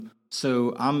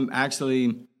So I'm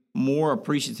actually more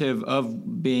appreciative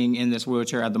of being in this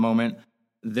wheelchair at the moment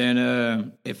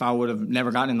than if I would have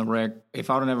never gotten in the wreck. If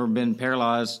I would have never been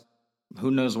paralyzed,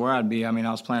 who knows where I'd be. I mean,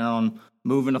 I was planning on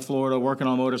moving to Florida, working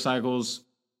on motorcycles,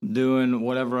 doing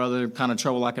whatever other kind of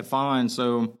trouble I could find.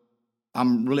 So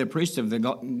I'm really appreciative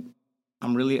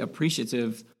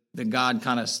that God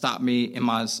kind of stopped me in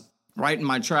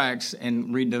my tracks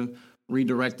and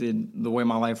redirected the way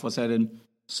my life was headed.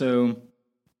 So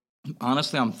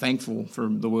honestly, I'm thankful for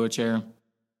the wheelchair.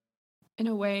 In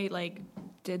a way, like,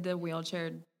 did the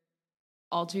wheelchair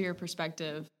alter your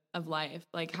perspective of life?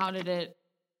 Like,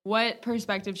 what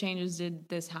perspective changes did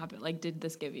this happen? Like, did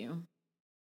this give you?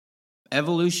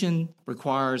 Evolution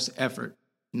requires effort,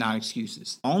 not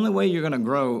excuses. The only way you're going to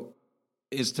grow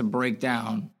is to break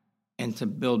down and to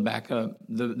build back up.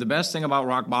 The best thing about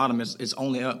rock bottom is it's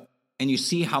only up. And you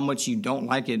see how much you don't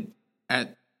like it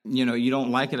at your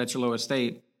lowest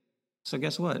state. So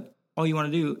guess what? All you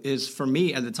want to do is, for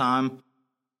me at the time,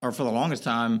 or for the longest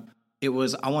time, it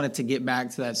was I wanted to get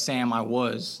back to that Sam I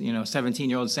was,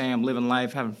 17-year-old Sam, living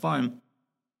life, having fun.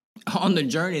 On the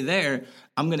journey there,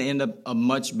 I'm going to end up a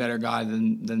much better guy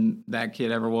than that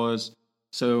kid ever was.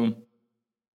 So,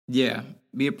 yeah,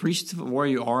 be appreciative of where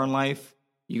you are in life.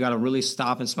 You got to really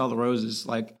stop and smell the roses.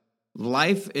 Like,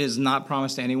 life is not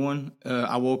promised to anyone.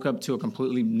 I woke up to a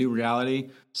completely new reality,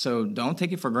 so don't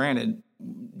take it for granted.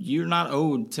 You're not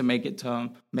owed to make it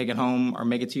home or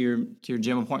make it to your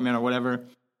gym appointment or whatever.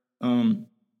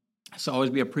 So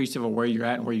always be appreciative of where you're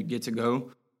at and where you get to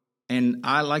go. And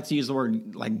I like to use the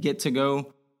word like get to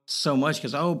go so much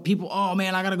because,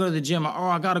 man, I got to go to the gym.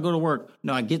 I got to go to work.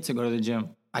 No, I get to go to the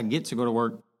gym. I get to go to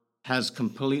work has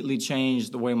completely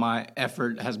changed the way my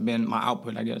effort has been, my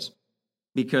output, I guess.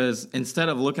 Because instead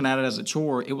of looking at it as a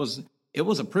chore, it was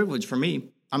a privilege for me.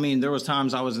 I mean, there was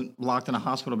times I was locked in a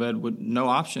hospital bed with no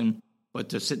option but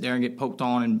to sit there and get poked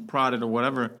on and prodded or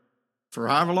whatever for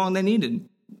however long they needed.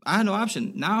 I had no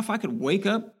option. Now, if I could wake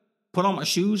up, put on my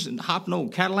shoes, and hop in an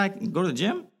old Cadillac and go to the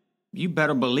gym, you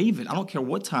better believe it. I don't care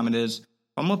what time it is. If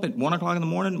I'm up at 1 o'clock in the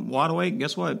morning, wide awake,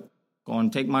 guess what? Go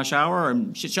and take my shower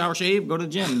and shower, shave, go to the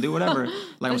gym, do whatever.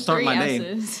 Like I'm starting my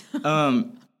day.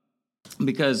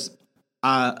 Because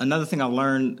another thing I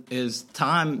learned is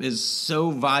time is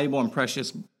so valuable and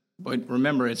precious, but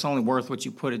remember, it's only worth what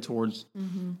you put it towards.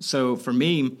 Mm-hmm. So for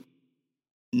me,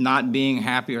 not being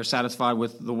happy or satisfied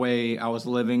with the way I was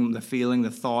living, the feeling,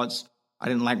 the thoughts, I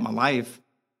didn't like my life.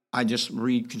 I just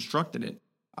reconstructed it.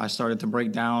 I started to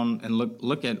break down and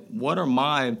look at what are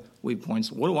my weak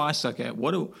points. What do I suck at?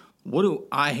 What do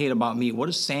I hate about me? What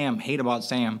does Sam hate about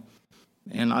Sam?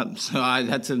 And so I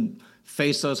had to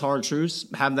face those hard truths,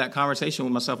 have that conversation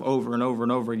with myself over and over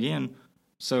and over again.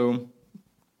 So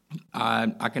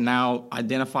I can now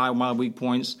identify my weak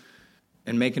points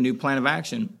and make a new plan of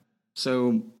action.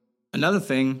 So another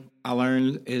thing I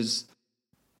learned is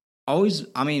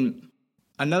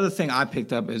another thing I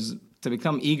picked up is to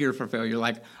become eager for failure.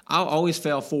 Like, I'll always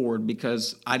fail forward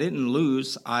because I didn't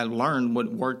lose. I learned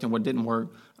what worked and what didn't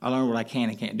work. I learned what I can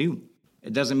and can't do.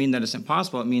 It doesn't mean that it's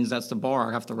impossible. It means that's the bar.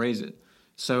 I have to raise it.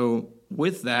 So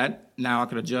with that, now I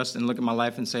could adjust and look at my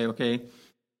life and say, okay,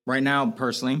 right now,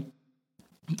 personally,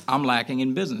 I'm lacking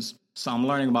in business. So I'm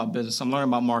learning about business. I'm learning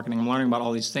about marketing. I'm learning about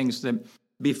all these things that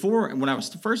before, when I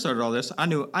was first started all this, I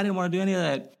knew I didn't want to do any of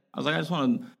that. I was like, I just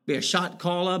want to be a shot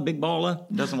caller, big baller.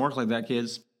 It doesn't work like that,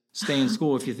 kids. Stay in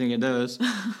school if you think it does.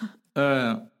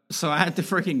 So I had to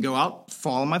freaking go out,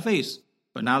 fall on my face.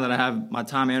 But now that I have my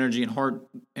time, energy, and heart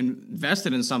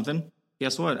invested in something,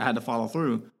 guess what? I had to follow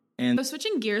through. And so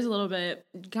switching gears a little bit,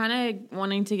 kind of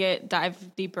wanting to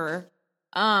dive deeper.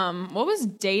 What was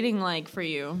dating like for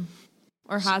you,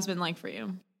 or has been like for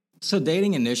you? So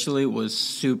dating initially was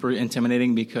super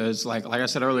intimidating because, like I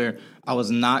said earlier, I was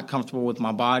not comfortable with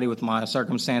my body, with my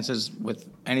circumstances, with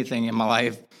anything in my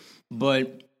life.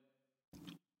 But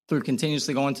through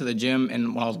continuously going to the gym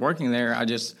and when I was working there,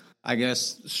 I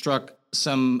guess, struck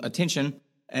some attention.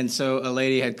 And so a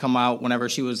lady had come out whenever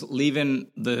she was leaving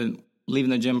the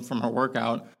gym from her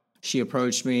workout. She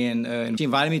approached me and she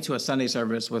invited me to a Sunday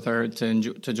service with her to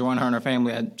join her and her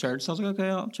family at church. So I was like, okay,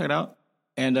 I'll check it out.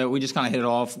 And we just kind of hit it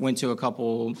off, went to a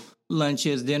couple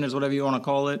lunches, dinners, whatever you want to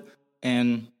call it.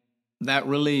 And that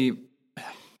really,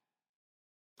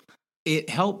 it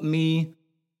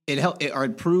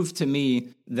proved to me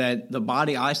that the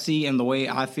body I see and the way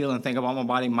I feel and think about my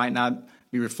body might not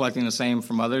be reflecting the same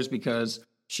from others, because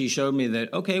she showed me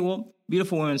that, okay, well,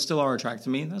 beautiful women still are attracted to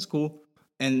me. That's cool.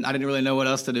 And I didn't really know what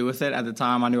else to do with it. At the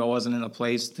time, I knew I wasn't in a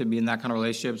place to be in that kind of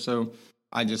relationship, so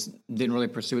I just didn't really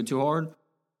pursue it too hard.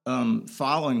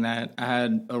 Following that, I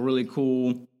had a really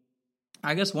cool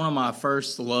I guess one of my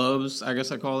first loves, I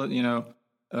guess I call it,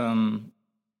 um,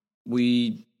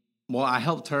 I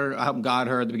helped guide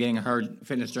her at the beginning of her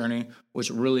fitness journey, which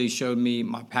really showed me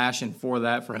my passion for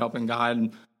that, for helping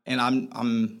guide. And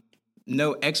I'm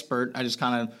no expert. I just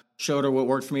kind of showed her what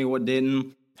worked for me, what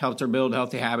didn't, helped her build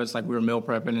healthy habits, like we were meal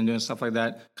prepping and doing stuff like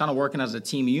that, kind of working as a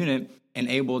team unit and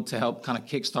able to help kind of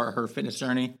kickstart her fitness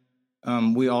journey. I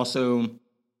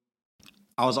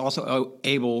was also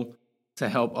able to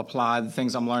help apply the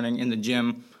things I'm learning in the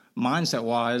gym mindset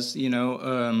wise,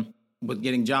 with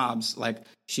getting jobs. Like,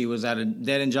 she was at a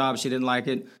dead end job. She didn't like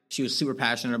it. She was super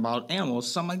passionate about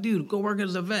animals. So I'm like, dude, go work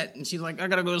as a vet. And she's like, I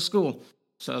got to go to school.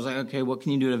 So I was like, okay, what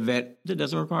can you do at a vet that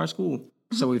doesn't require school?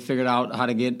 So we figured out how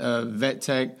to get a vet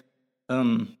tech,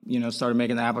 started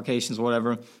making the applications,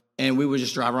 whatever. And we would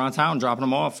just drive around town, dropping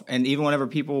them off. And even whenever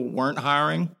people weren't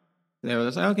hiring, they were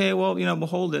just like, okay, well, we'll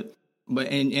hold it. But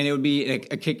and it would be a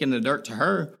kick in the dirt to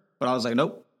her. But I was like,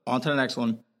 nope, on to the next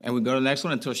one. And we'd go to the next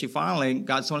one until she finally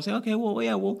got someone to say, okay, well,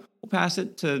 yeah, we'll pass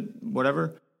it to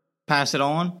whatever, pass it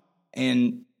on.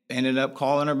 And ended up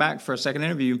calling her back for a second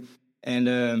interview.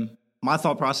 And my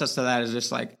thought process to that is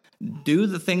just like, do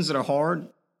the things that are hard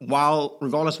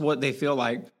regardless of what they feel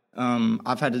like.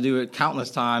 I've had to do it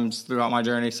countless times throughout my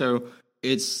journey. So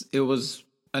it was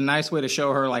a nice way to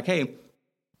show her, like, hey,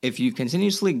 if you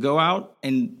continuously go out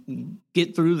and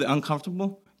get through the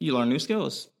uncomfortable, you learn new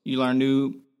skills. You learn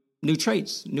new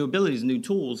traits, new abilities, new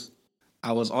tools.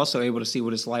 I was also able to see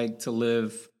what it's like to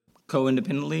live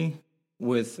co-independently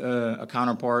with a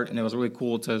counterpart. And it was really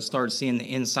cool to start seeing the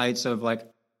insights of, like,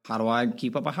 how do I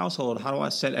keep up a household? How do I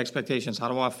set expectations? How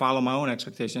do I follow my own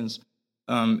expectations?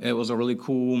 It was a really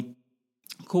cool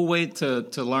way to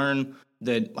learn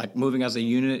that, like, moving as a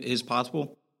unit is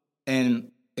possible.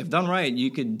 And if done right,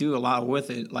 you could do a lot with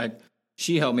it. Like,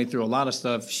 she helped me through a lot of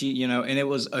stuff. And it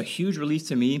was a huge relief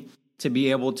to me to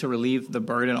be able to relieve the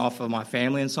burden off of my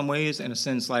family in some ways. In a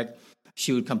sense, like,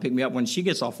 she would come pick me up when she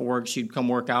gets off of work. She'd come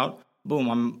work out. Boom,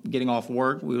 I'm getting off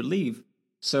work. We would leave.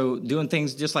 So doing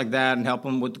things just like that and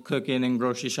helping with the cooking and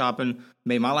grocery shopping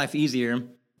made my life easier.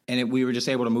 And we were just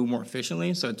able to move more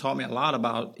efficiently. So it taught me a lot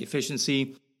about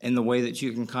efficiency and the way that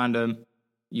you can kind of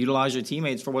utilize your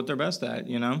teammates for what they're best at,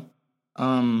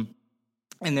 And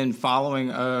then following,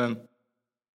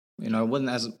 it wasn't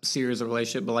as serious a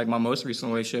relationship, but like my most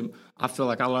recent relationship, I feel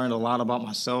like I learned a lot about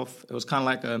myself. It was kind of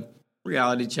like a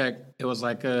reality check. It was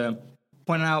like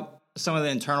pointing out some of the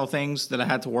internal things that I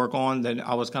had to work on that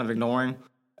I was kind of ignoring,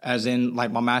 as in,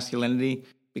 like, my masculinity,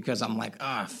 because I'm like,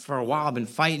 for a while I've been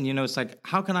fighting, it's like,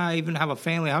 how can I even have a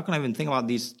family? How can I even think about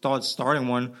these thoughts starting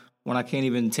one when I can't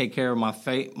even take care of my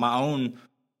own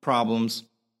problems?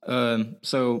 But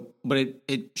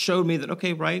it showed me that,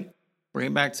 okay, right, bring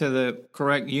it back to the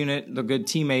correct unit, the good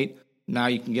teammate. Now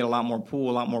you can get a lot more pull,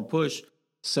 a lot more push.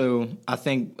 So I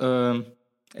think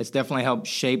it's definitely helped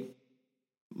shape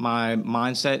my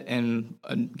mindset and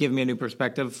give me a new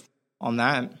perspective on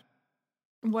that.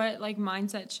 What, like,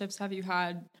 mindset shifts have you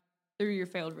had through your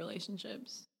failed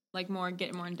relationships? Like,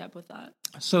 get more in depth with that.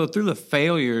 So through the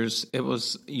failures, it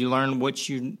was, you learn what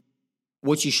you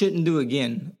shouldn't do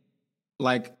again.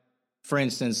 Like, for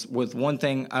instance, with one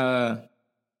thing,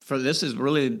 this is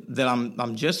really that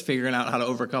I'm just figuring out how to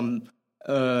overcome.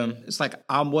 It's like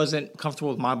I wasn't comfortable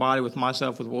with my body, with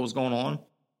myself, with what was going on.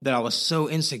 That I was so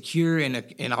insecure and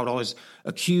I would always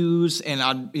accuse, and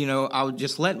I would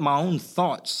just let my own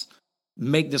thoughts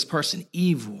make this person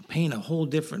evil, paint a whole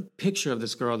different picture of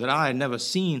this girl that I had never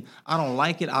seen. I don't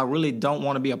like it. I really don't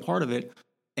want to be a part of it.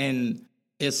 And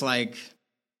it's like,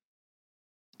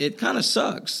 it kind of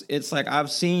sucks. It's like, I've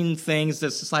seen things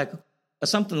that's just like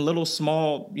something little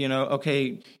small,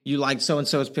 okay, you like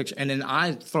so-and-so's picture. And then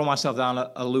I throw myself down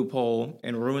a loophole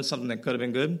and ruin something that could have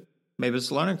been good. Maybe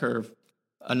it's a learning curve.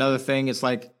 Another thing, it's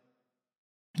like,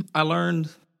 I learned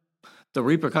the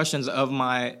repercussions of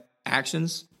my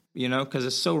actions, because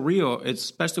it's so real. It's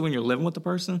especially when you're living with the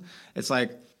person. It's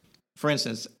like, for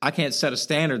instance, I can't set a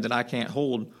standard that I can't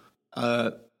hold.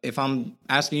 If I'm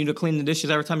asking you to clean the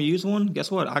dishes every time you use one, guess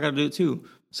what? I got to do it too.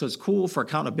 So it's cool for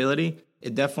accountability.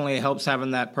 It definitely helps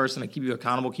having that person to keep you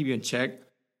accountable, keep you in check.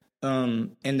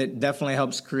 And it definitely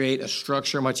helps create a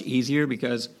structure much easier,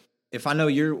 because if I know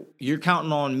you're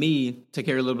counting on me to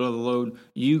carry a little bit of the load,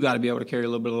 you got to be able to carry a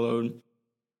little bit of the load.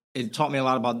 It taught me a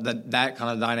lot about that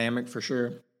kind of dynamic for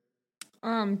sure.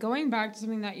 Going back to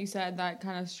something that you said that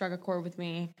kind of struck a chord with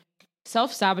me,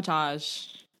 self-sabotage,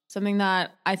 something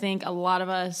that I think a lot of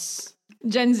us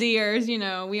Gen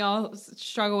Zers, we all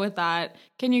struggle with that.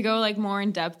 Can you go, like, more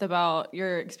in depth about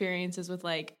your experiences with,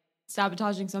 like,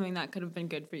 sabotaging something that could have been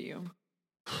good for you?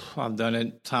 I've done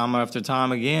it time after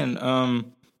time again.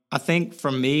 I think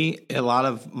for me, a lot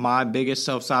of my biggest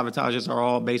self-sabotages are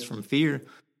all based from fear.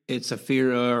 It's a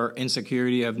fear or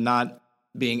insecurity of not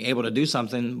being able to do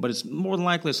something, but it's more than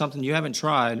likely something you haven't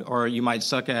tried or you might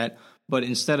suck at. But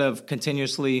instead of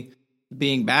continuously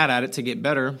being bad at it to get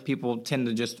better, people tend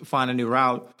to just find a new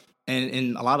route. And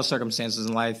in a lot of circumstances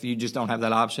in life, you just don't have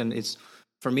that option.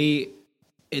 For me,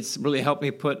 it's really helped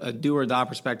me put a do or die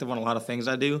perspective on a lot of things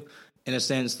I do, in a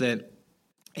sense that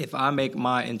if I make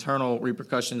my internal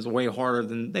repercussions way harder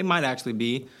than they might actually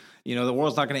be, the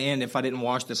world's not going to end if I didn't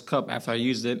wash this cup after I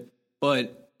used it,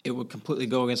 but it would completely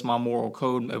go against my moral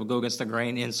code. It would go against the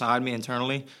grain inside me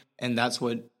internally. And that's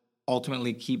what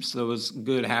ultimately keeps those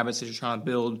good habits that you're trying to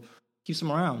build, keeps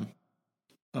them around.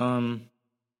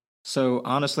 So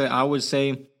honestly, I would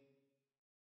say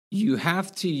you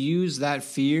have to use that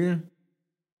fear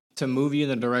to move you in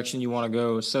the direction you want to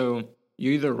go. So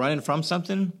you're either running from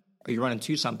something or you're running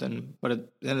to something. But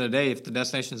at the end of the day, if the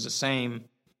destination is the same,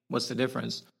 what's the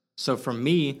difference? So for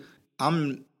me,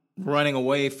 I'm running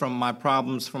away from my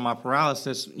problems, from my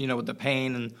paralysis, with the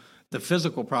pain and the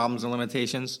physical problems and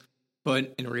limitations.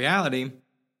 But in reality,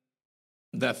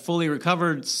 the fully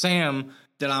recovered Sam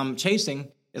that I'm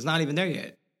chasing is not even there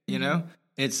yet.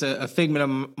 It's a figment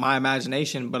of my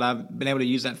imagination, but I've been able to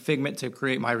use that figment to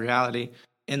create my reality.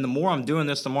 And the more I'm doing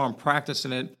this, the more I'm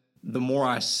practicing it, the more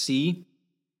I see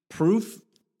proof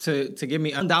to give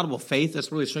me undoubtable faith.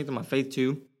 That's really strengthened my faith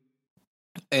too.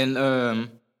 And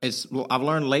I've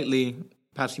learned lately,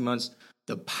 past few months,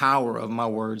 the power of my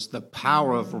words, the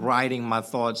power of writing my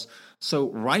thoughts. So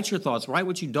write your thoughts. Write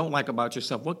what you don't like about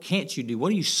yourself. What can't you do? What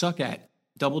do you suck at?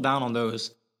 Double down on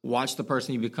those. Watch the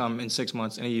person you become in 6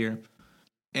 months, in a year.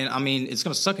 And I mean, it's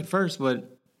going to suck at first,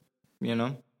 but,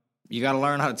 you got to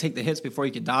learn how to take the hits before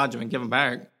you can dodge them and give them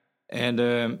back.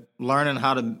 And learning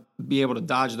how to be able to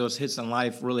dodge those hits in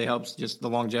life really helps just the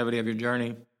longevity of your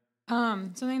journey.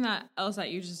 Something else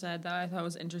that you just said that I thought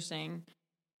was interesting,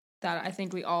 that I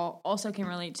think we all also can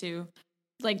relate to,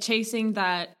 like chasing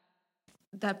that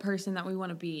person that we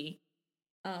want to be.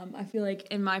 I feel like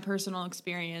in my personal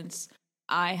experience,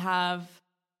 I have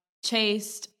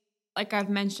chased, like I've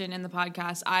mentioned in the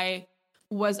podcast, I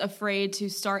was afraid to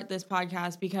start this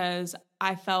podcast because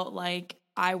I felt like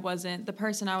I wasn't the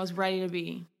person I was ready to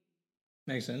be.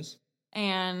 Makes sense.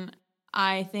 And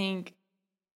I think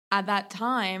at that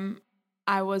time,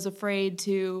 I was afraid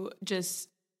to just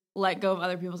let go of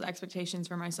other people's expectations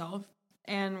for myself.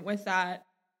 And with that,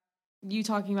 you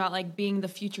talking about like being the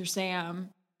future Sam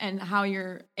and how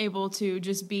you're able to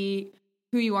just be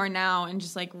who you are now and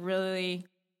just like really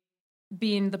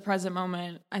be in the present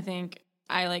moment. I think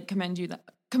I like commend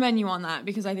you on that,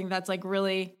 because I think that's like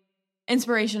really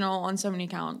inspirational on so many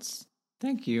counts.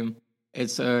 Thank you.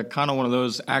 It's kind of one of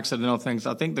those accidental things.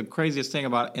 I think the craziest thing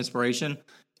about inspiration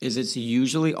is it's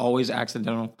usually always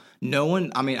accidental.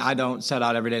 I don't set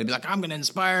out every day to be like, I'm going to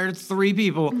inspire 3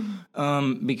 people,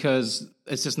 because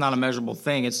it's just not a measurable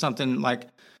thing. It's something like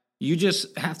you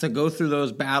just have to go through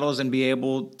those battles and be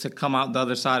able to come out the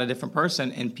other side a different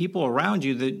person. And people around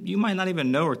you that you might not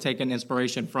even know are taking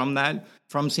inspiration from that,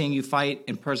 from seeing you fight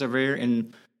and persevere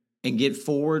and get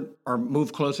forward or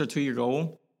move closer to your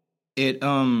goal. It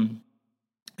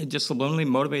just subliminally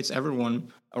motivates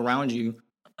everyone around you.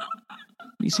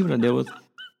 You see what I did with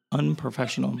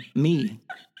unprofessional? Me,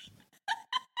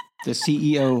 the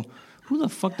CEO. Who the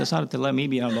fuck decided to let me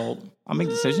be an adult? I make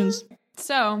decisions.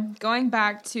 So, going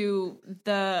back to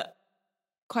the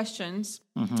questions,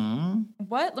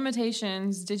 what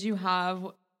limitations did you have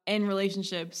in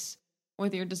relationships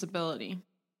with your disability?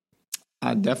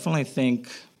 I definitely think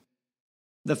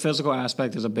the physical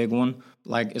aspect is a big one.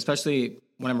 Like, especially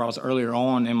whenever I was earlier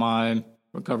on in my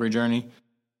recovery journey,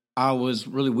 I was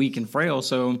really weak and frail.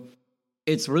 So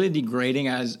it's really degrading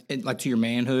to your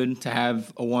manhood to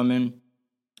have a woman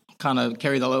kind of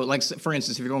carry the load. Like, for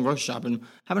instance, if you're going grocery shopping,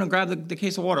 having to grab the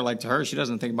case of water, like to her, she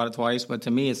doesn't think about it twice. But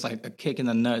to me, it's like a kick in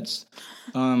the nuts.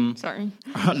 Sorry.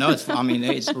 No, it's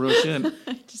real shit.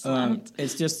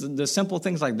 It's just the simple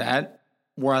things like that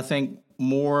where I think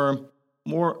more,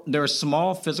 there are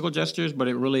small physical gestures, but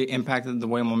it really impacted the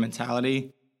way my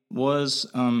mentality was.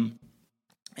 And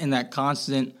that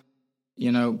constant,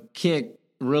 kick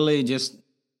really just,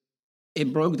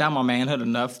 it broke down my manhood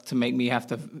enough to make me have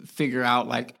to figure out,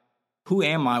 like, who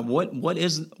am I? What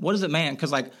is it, man?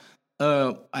 Because, like,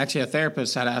 actually a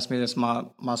therapist had asked me this, my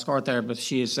SCAR therapist.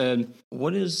 She had said,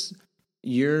 what is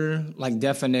your, like,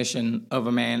 definition of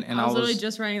a man? And I was literally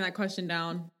just writing that question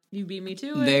down. You beat me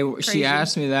to it? She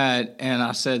asked me that, and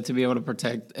I said to be able to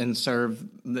protect and serve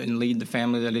and lead the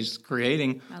family that he's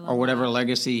creating or whatever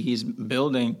legacy he's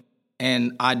building.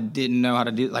 And I didn't know how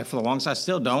to do it. Like, for the longest, I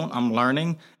still don't. I'm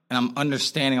learning. and I'm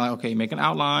understanding, like, okay, make an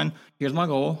outline. Here's my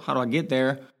goal. How do I get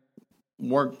there?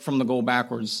 Work from the goal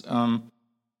backwards.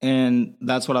 And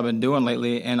that's what I've been doing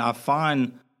lately. And I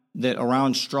find that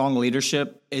around strong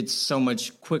leadership, it's so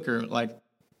much quicker. Like,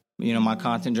 my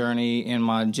content journey and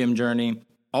my gym journey.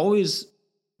 Always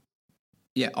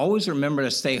remember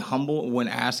to stay humble when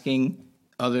asking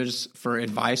others for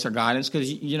advice or guidance,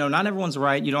 because, not everyone's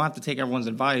right. You don't have to take everyone's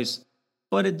advice,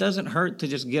 but it doesn't hurt to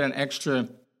just get an extra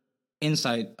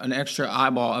insight, an extra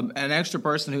eyeball, an extra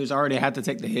person who's already had to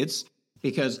take the hits,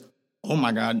 because, oh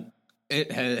my God,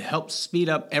 it has helped speed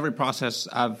up every process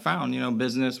I've found,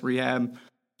 business, rehab,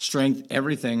 strength,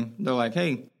 everything. They're like,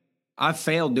 hey, I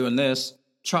failed doing this.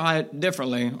 Try it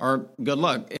differently, or good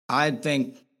luck. I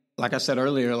think, like I said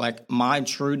earlier, like, my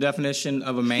true definition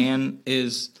of a man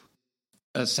is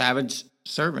a savage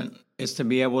servant, is to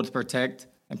be able to protect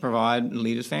and provide and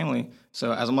lead his family.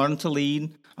 So as I'm learning to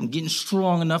lead, I'm getting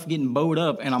strong enough, getting bowed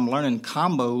up, and I'm learning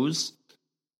combos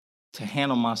to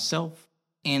handle myself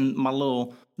and my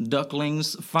little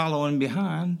ducklings following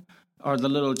behind, or the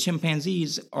little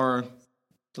chimpanzees, or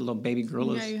the little baby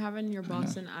gorillas. Yeah, you have in your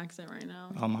Boston accent right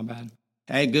now. Oh, my bad.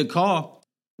 Hey, good call.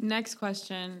 Next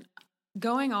question.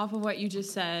 Going off of what you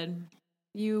just said,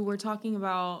 you were talking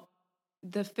about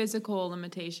the physical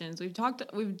limitations. We've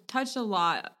touched a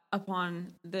lot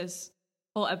upon this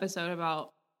whole episode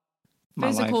about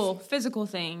physical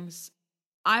things.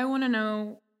 I want to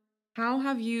know, how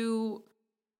have you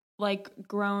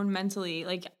grown mentally?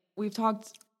 Like, we've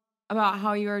talked about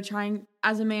how you are trying,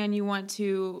 as a man, you want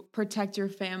to protect your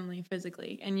family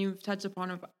physically, and you've touched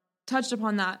upon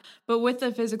that. But with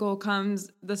the physical comes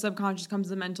the subconscious, comes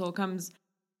the mental, comes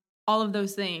all of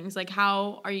those things. Like,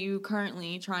 how are you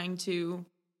currently trying to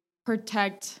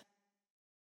protect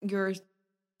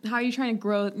how are you trying to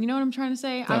grow? You know what I'm trying to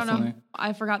say? Definitely. I don't know.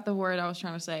 I forgot the word I was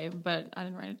trying to say, but I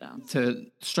didn't write it down. To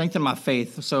strengthen my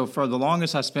faith. So for the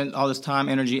longest, I spent all this time,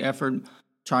 energy, effort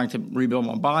trying to rebuild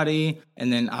my body.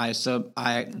 And then I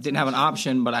didn't have an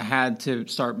option, but I had to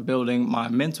start building my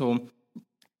mental.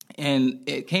 And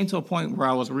it came to a point where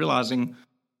I was realizing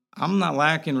I'm not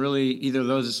lacking really either of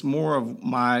those. It's more of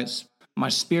my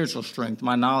spiritual strength,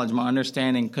 my knowledge, my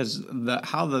understanding, because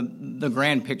how the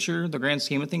grand picture, the grand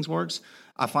scheme of things works,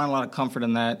 I find a lot of comfort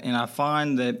in that. And I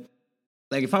find that,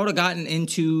 like, if I would have gotten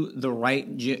into the right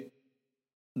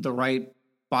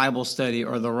Bible study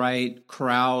or the right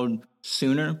crowd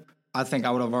sooner, I think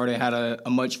I would have already had a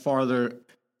much farther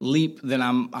leap than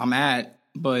I'm at.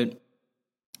 But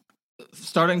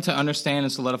starting to understand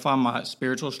and solidify my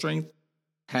spiritual strength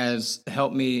has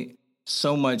helped me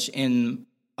so much. In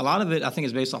a lot of it, I think,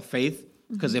 is based off faith,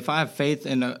 because if I have faith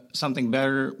in something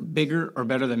better, bigger or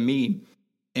better than me,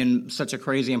 in such a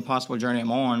crazy, impossible journey I'm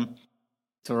on,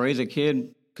 to raise a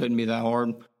kid couldn't be that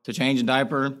hard. To change a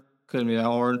diaper couldn't be that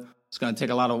hard. It's going to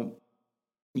take a lot of,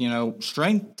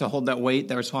 strength to hold that weight,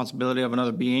 that responsibility of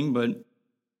another being. But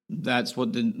that's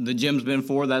what the gym's been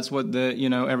for. That's what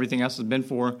everything else has been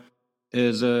for,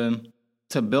 is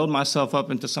to build myself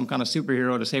up into some kind of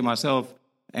superhero to save myself.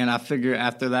 And I figure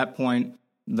after that point,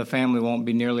 the family won't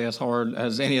be nearly as hard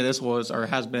as any of this was or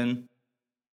has been.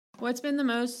 What's been the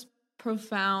most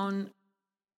profound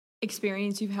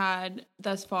experience you've had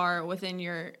thus far within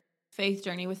your faith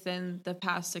journey within the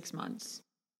past 6 months?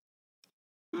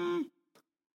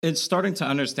 It's starting to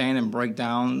understand and break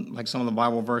down, like, some of the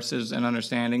Bible verses and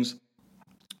understandings.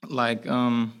 Like,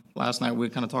 last night we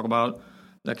kind of talked about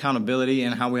the accountability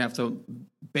and how we have to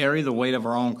bury the weight of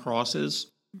our own crosses.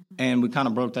 And we kind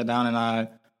of broke that down, and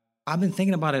I've been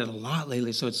thinking about it a lot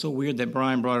lately, so it's so weird that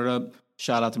Brian brought it up.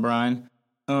 Shout out to Brian.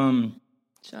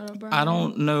 Shout out, Brian. I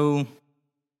don't know.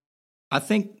 I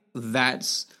think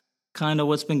that's kind of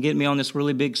what's been getting me on this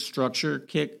really big structure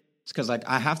kick. It's because, like,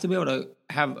 I have to be able to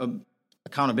have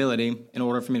accountability in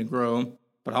order for me to grow,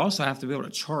 but I also have to be able to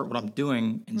chart what I'm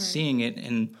doing and seeing it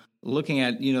and looking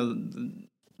at,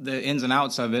 the ins and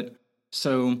outs of it.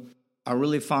 So I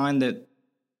really find that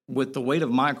with the weight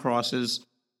of my crosses,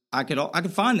 I could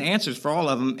find the answers for all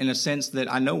of them, in a sense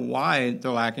that I know why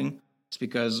they're lacking. It's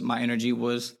because my energy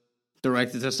was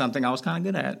directed to something I was kind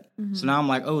of good at. So now I'm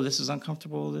like, oh, this is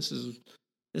uncomfortable. This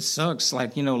sucks.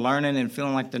 Like, learning and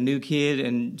feeling like the new kid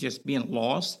and just being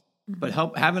lost. But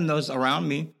having those around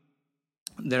me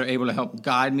that are able to help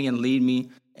guide me and lead me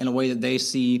in a way that they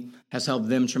see has helped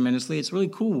them tremendously. It's really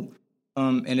cool.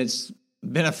 And it's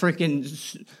been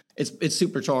it's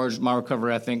supercharged my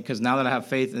recovery, I think, because now that I have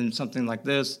faith in something like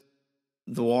this,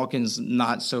 the walking's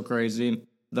not so crazy.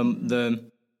 The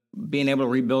being able to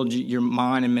rebuild your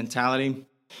mind and mentality,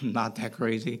 not that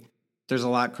crazy. There's a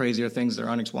lot crazier things that are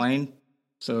unexplained.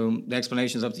 So the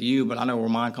explanation is up to you, but I know where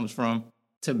mine comes from.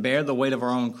 to bear the weight of our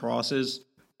own crosses.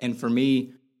 And for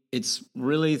me, it's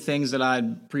really things that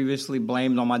I'd previously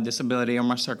blamed on my disability or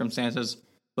my circumstances,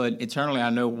 but eternally I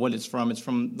know what it's from. It's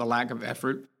from the lack of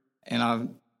effort. And I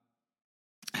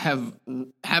have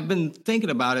been thinking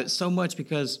about it so much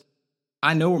because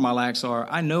I know where my lacks are.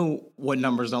 I know what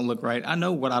numbers don't look right. I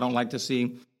know what I don't like to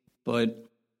see, but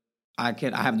I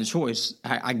have the choice.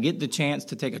 I get the chance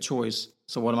to take a choice.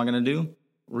 So what am I going to do?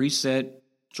 Reset,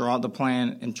 draw out the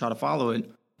plan, and try to follow it.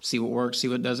 See what works, see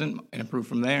what doesn't, and improve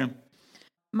from there.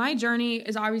 My journey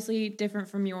is obviously different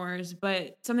from yours,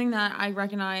 but something that I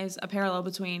recognize a parallel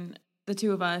between the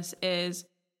two of us is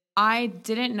I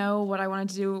didn't know what I wanted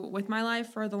to do with my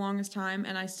life for the longest time,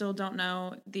 and I still don't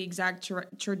know the exact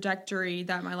trajectory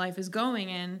that my life is going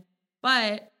in,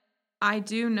 but I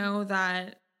do know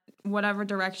that whatever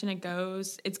direction it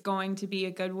goes, it's going to be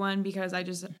a good one because I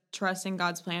just trust in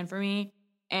God's plan for me,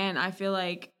 and I feel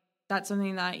like that's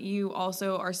something that you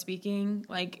also are speaking,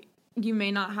 like, you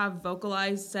may not have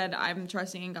vocalized, said, I'm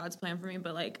trusting in God's plan for me,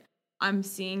 but, like, I'm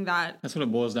seeing that. That's what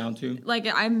it boils down to. Like,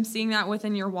 I'm seeing that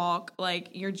within your walk, like,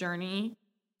 your journey.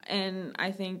 And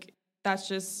I think that's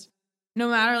just, no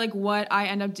matter, like, what I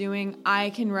end up doing, I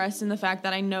can rest in the fact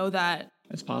that I know that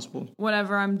it's possible.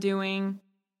 Whatever I'm doing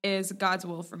is God's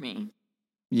will for me.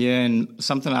 Yeah, and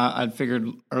something I'd figured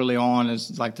early on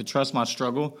is, like, to trust my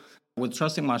struggle. With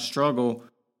trusting my struggle,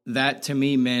 that to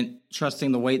me meant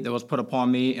trusting the weight that was put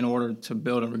upon me in order to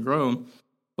build and grow.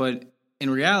 But in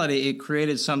reality, it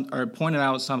created pointed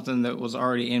out something that was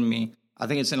already in me. I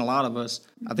think it's in a lot of us.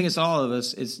 I think it's all of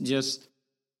us. It's just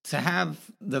to have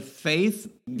the faith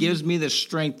gives me the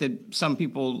strength that some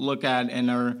people look at and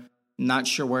are not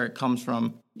sure where it comes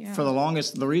from. Yeah. For the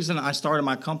longest, the reason I started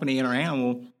my company, Inner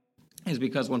Animal, is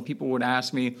because when people would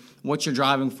ask me, what's your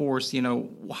driving force? You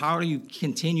know, how do you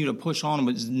continue to push on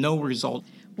with no result?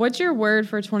 What's your word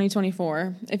for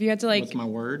 2024? If you had to, like... What's my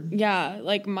word? Yeah,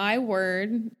 like, my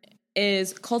word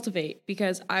is cultivate,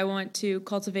 because I want to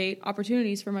cultivate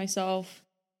opportunities for myself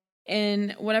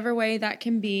in whatever way that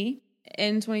can be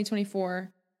in 2024,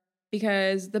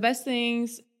 because the best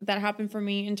things that happened for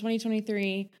me in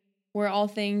 2023 were all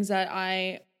things that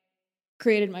I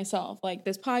created myself, like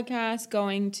this podcast,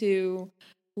 going to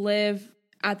live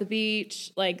at the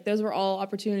beach, like, those were all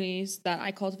opportunities that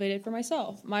I cultivated for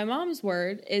myself. My mom's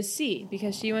word is see,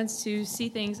 because she wants to see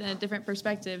things in a different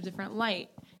perspective, different light,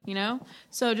 you know?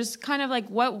 So just kind of like,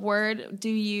 what word do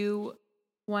you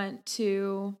want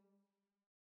to...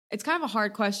 It's kind of a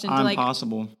hard question. I'm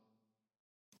possible.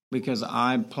 Because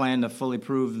I plan to fully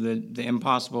prove that the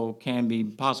impossible can be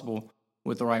possible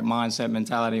with the right mindset,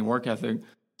 mentality, and work ethic.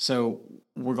 So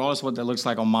regardless of what that looks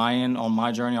like on my end, on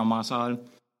my journey, on my side,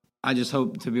 I just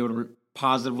hope to be able to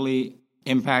positively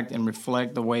impact and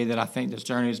reflect the way that I think this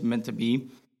journey is meant to be.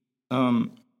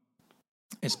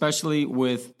 Especially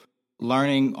with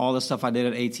learning all the stuff I did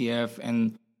at ATF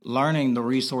and learning the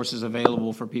resources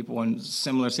available for people in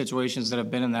similar situations that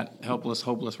have been in that helpless,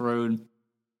 hopeless road.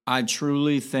 I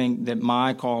truly think that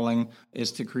my calling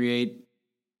is to create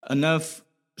enough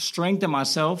strength in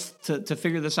myself to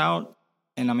figure this out.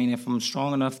 And I mean, if I'm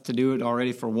strong enough to do it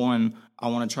already for one, I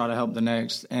want to try to help the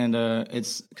next. And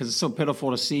it's because it's so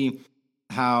pitiful to see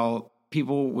how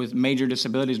people with major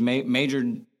disabilities, major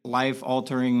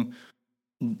life-altering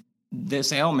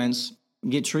ailments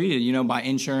get treated, you know, by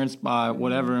insurance, by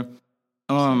whatever.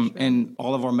 And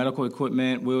all of our medical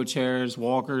equipment, wheelchairs,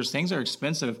 walkers, things are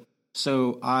expensive.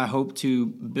 So I hope to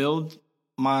build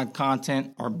my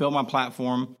content or build my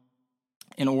platform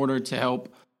in order to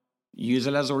help use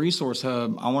it as a resource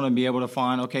hub. I want to be able to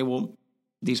find, okay, well,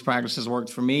 these practices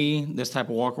worked for me. This type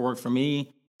of walker worked for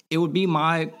me. It would be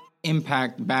my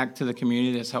impact back to the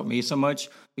community that's helped me so much,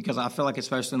 because I feel like,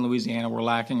 especially in Louisiana, we're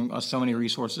lacking so many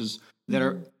resources that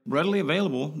are readily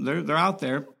available. They're out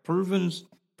there. Proven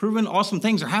awesome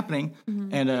things are happening,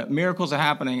 and miracles are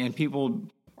happening, and people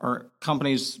or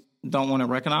companies don't want to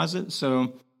recognize it.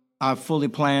 So I fully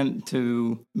plan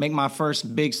to make my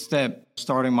first big step,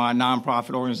 starting my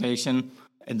nonprofit organization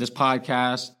and this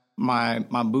podcast, my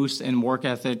boost in work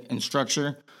ethic and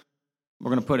structure. We're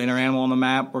going to put Inner Animal on the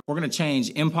map. We're going to change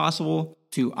impossible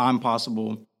to I'm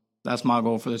possible. That's my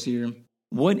goal for this year.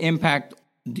 What impact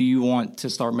do you want to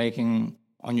start making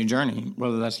on your journey,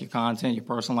 whether that's your content, your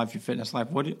personal life, your fitness life?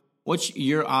 What's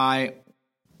your eye?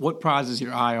 What prize is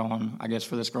your eye on, I guess,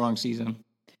 for this growing season?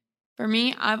 For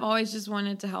me, I've always just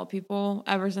wanted to help people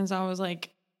ever since I was like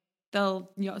the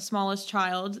smallest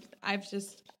child. I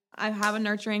have a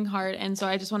nurturing heart, and so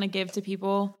I just want to give to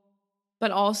people,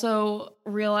 but also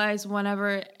realize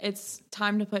whenever it's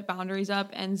time to put boundaries up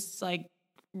and like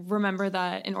remember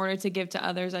that in order to give to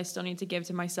others, I still need to give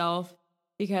to myself,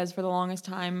 because for the longest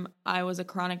time I was a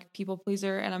chronic people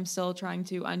pleaser, and I'm still trying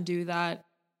to undo that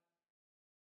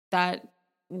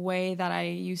way that I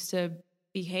used to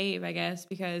behave, I guess,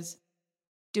 because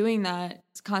doing that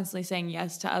is constantly saying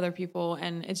yes to other people,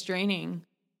 and it's draining.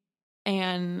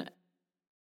 And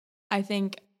I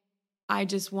think I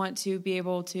just want to be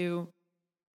able to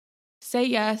say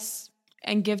yes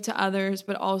and give to others,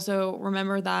 but also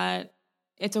remember that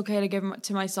it's okay to give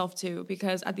to myself too,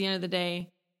 because at the end of the day,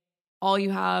 all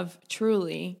you have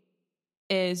truly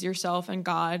is yourself and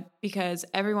God, because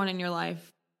everyone in your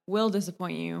life will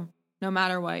disappoint you no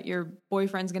matter what. Your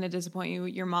boyfriend's going to disappoint you.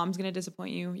 Your mom's going to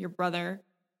disappoint you. Your brother,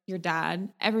 your dad,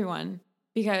 everyone,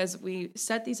 because we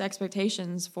set these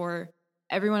expectations for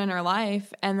everyone in our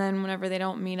life. And then whenever they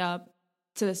don't meet up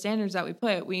to the standards that we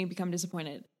put, we become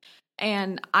disappointed.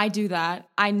 And I do that.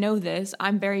 I know this.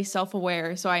 I'm very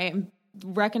self-aware. So I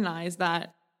recognize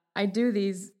that I do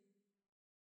these,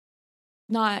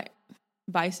 not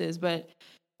vices, but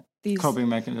these coping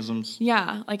mechanisms.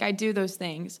 Yeah, like I do those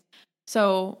things.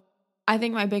 So I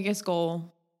think my biggest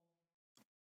goal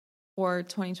for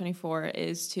 2024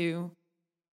 is to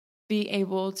be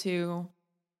able to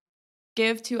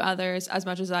give to others as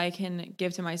much as I can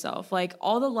give to myself. Like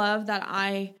all the love that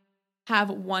I have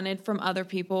wanted from other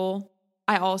people,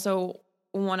 I also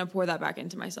want to pour that back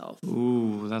into myself.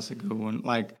 Ooh, that's a good one.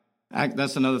 Like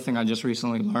that's another thing I just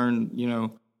recently learned,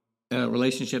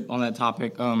 relationship on that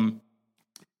topic.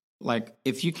 Like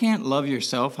if you can't love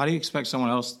yourself, how do you expect someone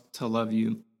else to love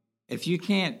you? If you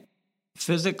can't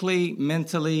physically,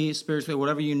 mentally, spiritually,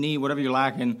 whatever you need, whatever you're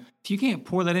lacking, if you can't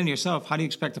pour that into yourself, how do you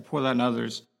expect to pour that in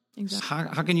others?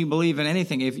 Exactly. How can you believe in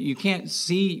anything if you can't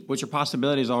see what your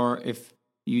possibilities are, if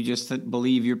you just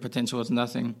believe your potential is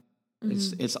nothing?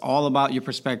 Mm-hmm. It's all about your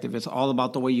perspective. It's all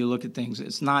about the way you look at things.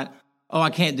 It's not, oh,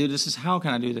 I can't do this. It's how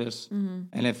can I do this? Mm-hmm.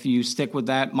 And if you stick with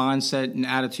that mindset and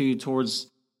attitude towards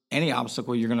any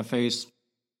obstacle you're going to face,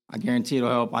 I guarantee it'll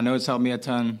help. I know it's helped me a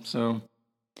ton. So,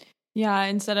 yeah,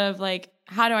 instead of like,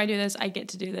 how do I do this? I get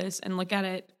to do this, and look at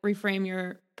it, reframe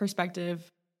your perspective.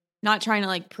 Not trying to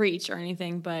like preach or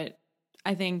anything, but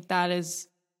I think that is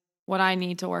what I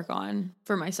need to work on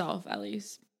for myself, at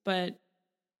least. But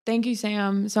thank you,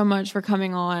 Sam, so much for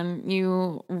coming on.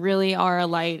 You really are a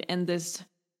light in this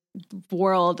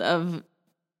world of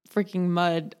freaking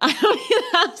mud.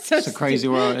 It's a crazy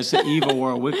world. It's an evil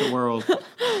world, wicked world.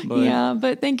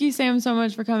 But thank you, Sam, so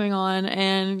much for coming on.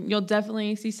 And you'll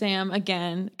definitely see Sam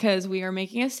again because we are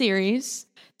making a series.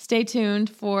 Stay tuned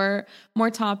for more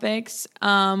topics.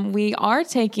 We are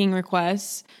taking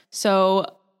requests,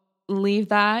 so leave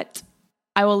that.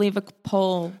 I will leave a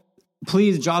poll.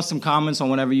 Please drop some comments on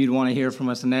whatever you'd want to hear from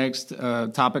us next.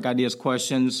 Topic ideas,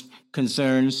 questions,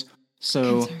 concerns.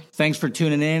 So thanks for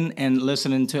tuning in and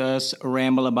listening to us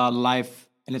ramble about life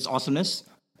and its awesomeness.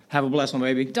 Have a blessed one,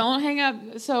 baby. Don't hang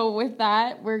up. So with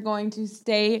that, we're going to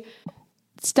stay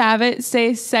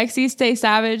sexy, stay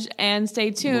savage, and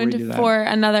stay tuned for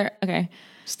another. Okay.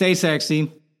 Stay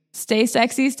sexy. Stay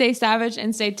sexy, stay savage,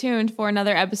 and stay tuned for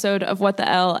another episode of What the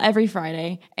L every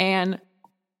Friday. And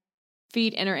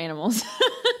feed inner animals.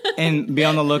 And be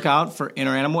on the lookout for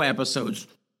inner animal episodes.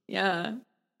 Yeah.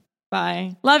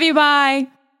 Bye. Love you. Bye.